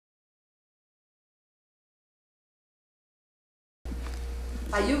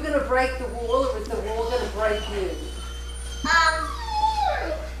Are you going to break the wall or is the wall going to break you?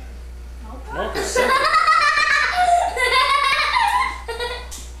 Mocha, simple.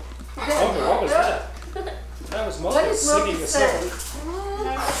 Mocha, what was that? That was What Mocha did singing Mocha a say? song.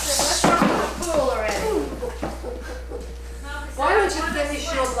 Let's go to the pool already. Why don't you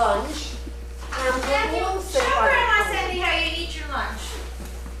finish your lunch? And Matthew, we'll sit show by the Grandma pool. Sandy how you eat your lunch.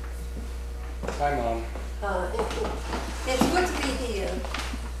 Hi, Mom. It's good to be here.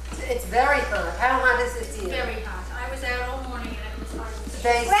 It's very hot. How hot is it here? Very hot. I was out all morning and it was hot.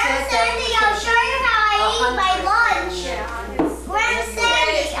 They Grandma said that Sandy, it I'll was show you how I eat my 100 lunch. Yeah, it's Grandma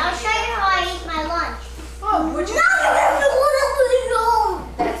Sandy, I'll show you how I eat my lunch. Oh, would you? No,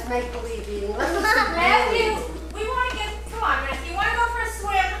 That's make-believe eating. Let me see. Matthew, we want to get, come on, Matthew, you want to go for a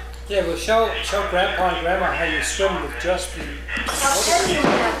swim? Yeah, well, show Grandpa and Grandma how you swim with just the... I'll tell you,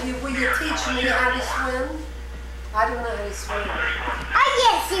 Matthew, will you teach me how to swim? I don't know how to swim.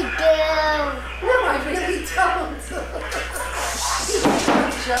 yes, you do. No, I really don't.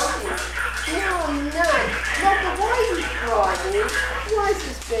 I'm joking. No, I'm not. No, but why are you crying? Why is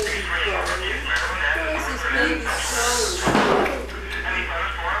this baby crying? Why is this baby crying?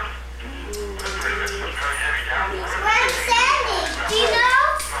 Grandma Sandy, do you know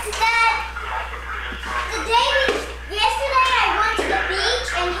that yesterday I went to the beach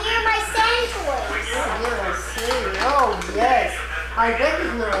and here are my sand toys. Yeah, I see. Oh, yes. I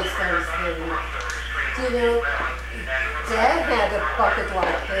recognize those things. Do you know, Dad had a bucket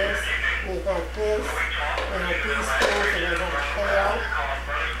like this. He had this. He had these things, and he had a pail.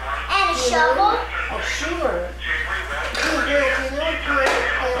 And a shovel. Oh, sure. He had, you know what kind of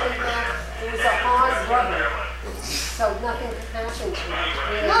pail he had? It was a hard rubber, so nothing could happen to it.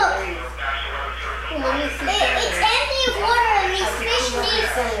 Really Look. nice. Well, let me see It's that. empty of water and these fish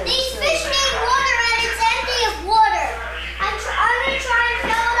need water and it's empty of water. I'm going to try and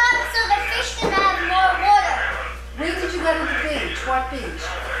fill it up so the fish can have more water. Where did you go to the beach? What beach?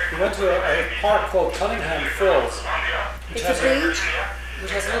 We went to a park called Cunningham Falls, which It's a beach?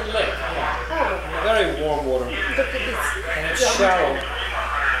 which has a little lake. Yeah. Oh, Very warm water, look at this. and it's shallow.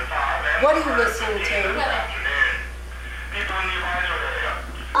 What are you listening to?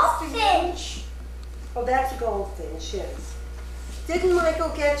 Goldfinch. Oh, that's a goldfinch, yes. Didn't Michael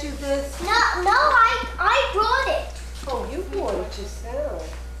get you this? No, I brought it. Oh, you bought it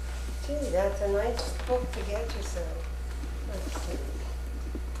yourself. Gee, that's a nice book to get yourself. Let's see.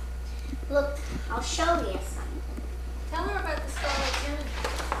 Look, I'll show you something. Tell her about the scarlet tanager.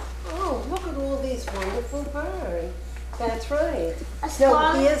 Oh, look at all these wonderful birds. That's right. A No,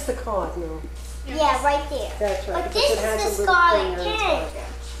 scarlet. here's the cardinal. Yeah, right there. That's right. But because this it has is a the little scarlet thing on top. tanager.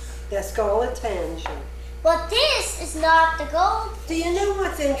 The scarlet tanager. But this is not the gold. Do you know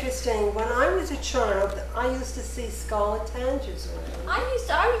what's interesting? When I was a child, I used to see scarlet tanagers around.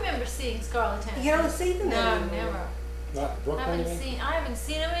 I remember seeing scarlet tanagers. You don't see them No, anymore. never. Not I Brooklyn, you mean? haven't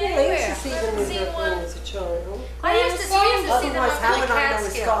seen them Yeah, I anywhere. used to see I them haven't in seen Brooklyn one. as a child. We used to see them Otherwise, up how in would the I know a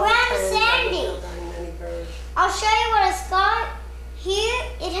Catskills. scarlet Grandma tanager? Sandy. I don't know very many birds. I'll show you what a scarlet. Here,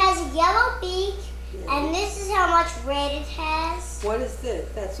 it has a yellow beak, and this is how much red it has. What is this?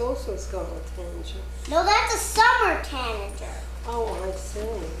 That's also a scarlet tanager. No, that's a summer tanager. Oh, I see.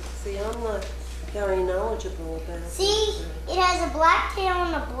 See, I'm not very knowledgeable about See, this. it has a black tail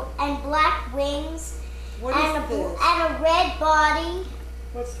and black wings, What and is this? and a red body.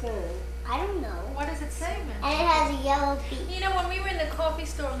 What's that? I don't know. What does it say, man? And it has a yellow beak. You know, when we were in the coffee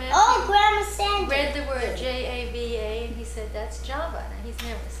store, Matthew Oh, Grandma Sandy. read the word Java, and he said, that's Java. Now, he's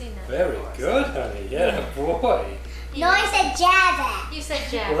never seen that Very before. good, honey. Yeah, boy. No, I said Java. You said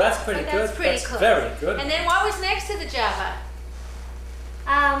Java. Well, that's pretty but good. That's pretty That's close. very good. And then what was next to the Java?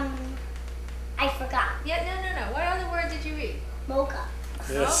 I forgot. Yeah, no. What other word did you read? Mocha.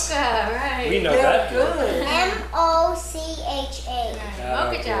 Yes. Mocha, right. We know They're that. good. M-O-C-H-A.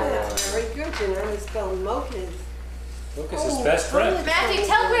 Mocha good. Java. Yeah, very good. You know, it's spelled mochas. Lucas is Oh, best friend. Matthew,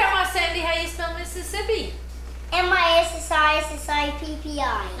 tell Grandma Sandy how you spell Mississippi.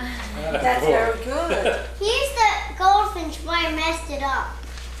 M-I-S-S-I-S-S-I-P-P-I. That's Boy. very good. Here's the goldfinch where I messed it up.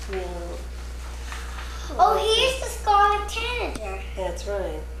 Yeah, Oh, here's the scarlet tanager. that's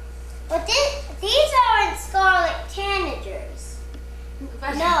right. But these aren't scarlet tanagers.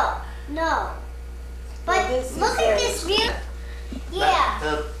 No. But Well, this look is at a- this view.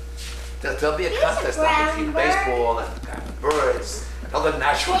 Yeah. There'll be a Here's a contest now brown between bird. baseball and birds and other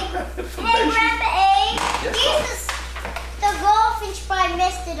natural Hey, information. Grandpa A, Yes, here's the goldfinch, but I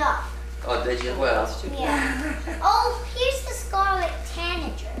messed it up. Oh, did you? Well, Yeah. Oh, here's the scarlet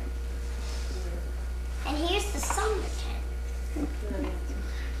tanager. And here's the summer tanager. Right.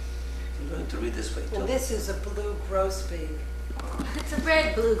 you learn to read this way And too. this is a blue grosbeak. It's a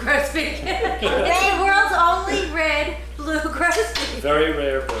red blue grosbeak. It's the world's only red blue grosbeak. Very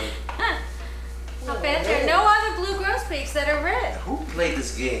rare bird. I bet there are no other blue grosbeaks that are red. Who played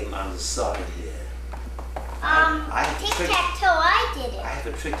this game on the side here? I have a trick. Tic-tac-toe, I did I it. have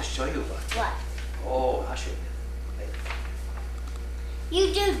a trick to show you about. What? Oh, I'll show you.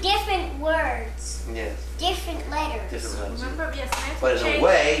 You do different words, Yes, different letters. different ones. Remember, yes, But Matthew in a changed,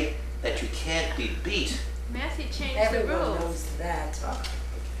 way that you can't be beat. Matthew changed the Everyone rules. knows that.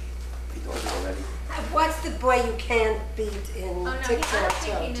 You know it already. What's the boy you can't beat in Oh no, I don't think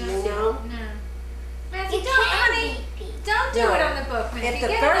tic-tac-toe? he Do knows you know? it. No. Matthew, You don't, can't honey. be beat. Don't do No. it on the book, Matthew. If the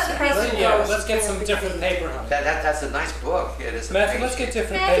Get first another piece person of Yeah, goes, let's get can't some be different beat. paper, honey. That's a nice book. It is. Matthew, let's get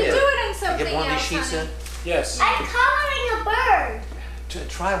different Matthew, paper. do it on something Get one of these else, sheets honey. in. Yes. I'm coloring a bird.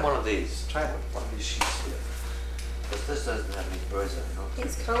 Try one of these. Try one of these sheets here. But this doesn't have any birds in it. No?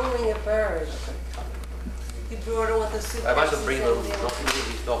 He's coloring a bird. He brought all the suitcases I must have bring in little. there. Don't leave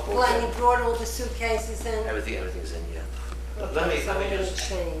these notebooks. Glenn, in. he brought all the suitcases in. Everything's in here. Okay, Let me so I'm gonna just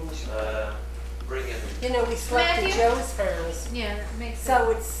change. bring in. You know, we slept in Matthew? Joe's house, Yeah, that makes sense.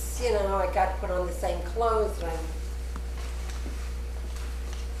 so it's, you know, I got put on the same clothes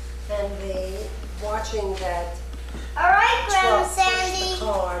and the watching that All right, Grandma truck push the Sandy.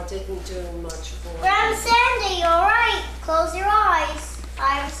 car didn't do much for me. Grandma Sandy, all right. Close your eyes.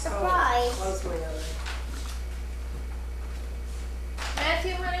 I was Oh, surprised. close my eyes.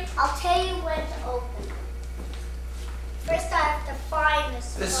 Matthew, honey. I'll tell you when to open. First, I have to find the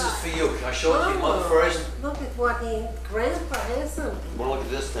This is spot. for you. Can I show it to your mother first? Look at what Grandpa has something. We'll look at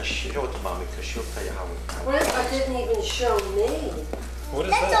this and show it to mommy because she'll tell you how it. Grandpa didn't even show me. What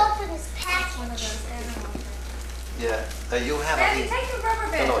is Let's that? open this One of package. those animals. Yeah. You have. Matthew, take the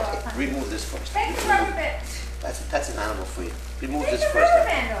rubber band No, off, honey. remove this first. Take the rubber band. That's an animal for you. Remove Take this the first. rubber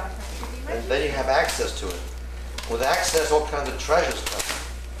band off, honey. Should be much And then you have access to it. With access, all kinds of treasure stuff.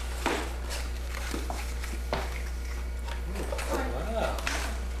 Wow.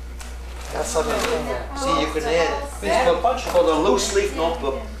 That's something. easier. See, you can add. It's Yeah. called a loose leaf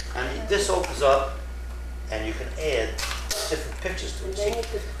notebook, and this opens up, and you can add different pictures to And it. then See, you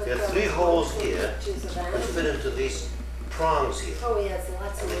could put there are those 3 holes little here pictures of that animals. fit into these prongs here. Oh, he has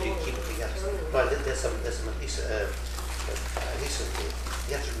lots And of then you little keep it together. ones. But there's some adhesive here.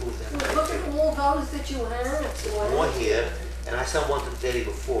 You have to remove that. Look at all those that you have. One here, and I sent one to Daddy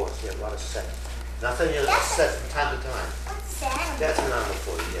before, so you have a lot of set. And I'll send you a That's- set from time to time. What's that? That's an animal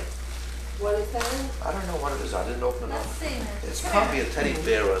for you, yeah. What is that? I don't know what it is, I didn't open it up. Let's see, Matthew. It's Come probably here. a teddy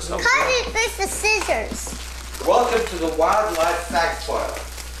bear or something. Cut it with the scissors. Welcome to the Wildlife Fact File.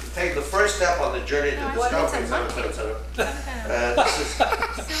 You take the first step on the journey to No, discovery, it's a monkey. etc., etc. Some kind This is,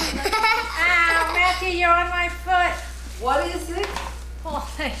 of silly monkey. Ow, Matthew, you're on my foot. What is it? Oh,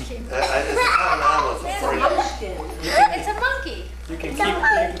 thank you. it's not an animal, it's a It's a furry. Munchkin. It's a monkey. You can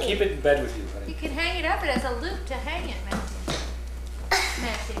keep it in bed with you, You honey. can hang it up. It has a loop to hang it, Matthew.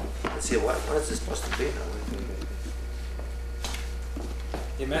 Matthew. Let's see, what is this supposed to be now?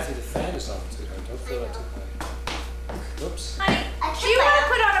 Yeah, Matthew, the fan is on, sweetheart. Don't feel that too high. Whoops. Honey, I do you want to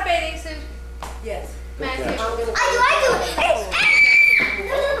put on a bathing suit, Yes. Matthew? Okay. I'm gonna I